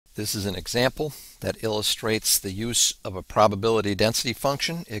This is an example that illustrates the use of a probability density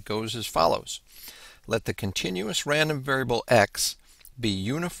function. It goes as follows. Let the continuous random variable x be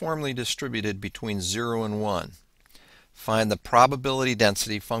uniformly distributed between 0 and 1. Find the probability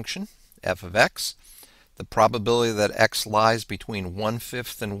density function, f of x, the probability that x lies between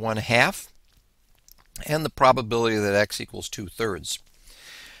 1/5 and 1/2, and the probability that x equals 2/3.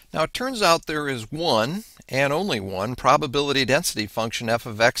 Now it turns out there is one and only one probability density function f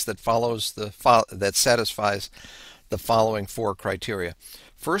of x that satisfies the following four criteria.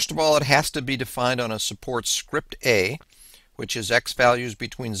 First of all, it has to be defined on a support script A, which is x values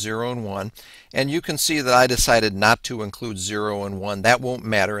between 0 and 1. And you can see that I decided not to include 0 and 1. That won't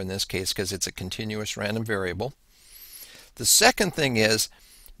matter in this case because it's a continuous random variable. The second thing is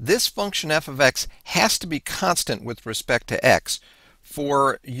this function f of x has to be constant with respect to x.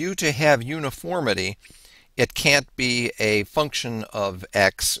 For you to have uniformity, it can't be a function of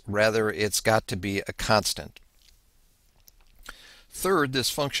x, rather it's got to be a constant. Third, this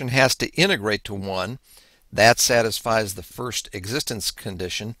function has to integrate to 1. That satisfies the first existence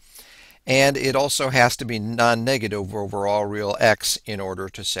condition. And it also has to be non-negative over all real x in order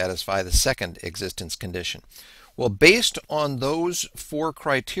to satisfy the second existence condition. Well, based on those four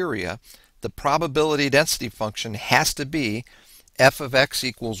criteria, the probability density function has to be f of x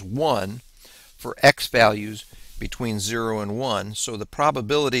equals 1 for x values between 0 and 1. So the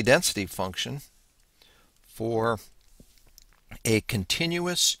probability density function for a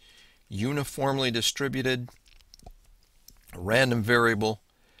continuous, uniformly distributed random variable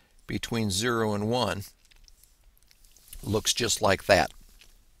between 0 and 1 looks just like that.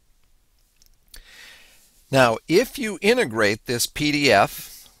 Now, if you integrate this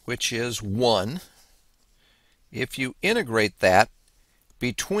PDF, which is 1, if you integrate that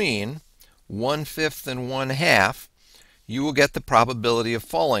between 1/5 and 1/2, you will get the probability of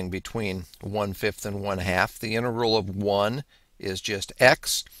falling between 1/5 and 1/2. The integral of 1 is just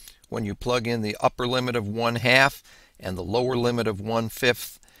x. When you plug in the upper limit of 1/2 and the lower limit of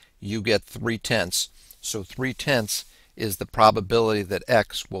 1/5, you get 3/10. So 3/10 is the probability that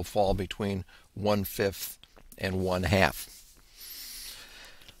x will fall between 1/5 and 1/2.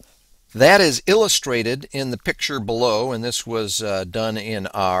 That is illustrated in the picture below, and this was done in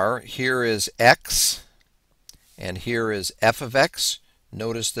R. Here is x, and here is f of x.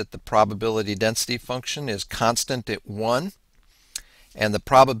 Notice that the probability density function is constant at 1, and the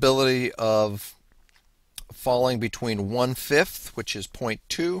probability of falling between 1/5, which is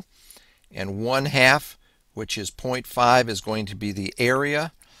 0.2, and 1/2, which is 0.5, is going to be the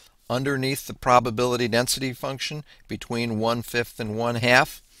area underneath the probability density function between 1/5 and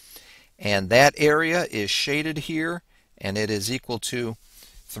 1/2. And that area is shaded here, and it is equal to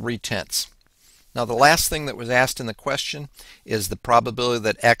 3/10. Now the last thing that was asked in the question is the probability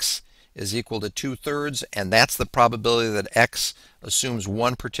that x is equal to 2/3, and that's the probability that x assumes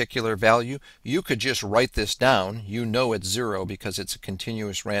one particular value. You could just write this down. You know it's 0 because it's a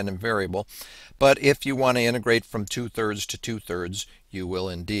continuous random variable. But if you want to integrate from 2/3 to 2/3, you will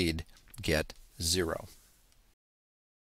indeed get 0.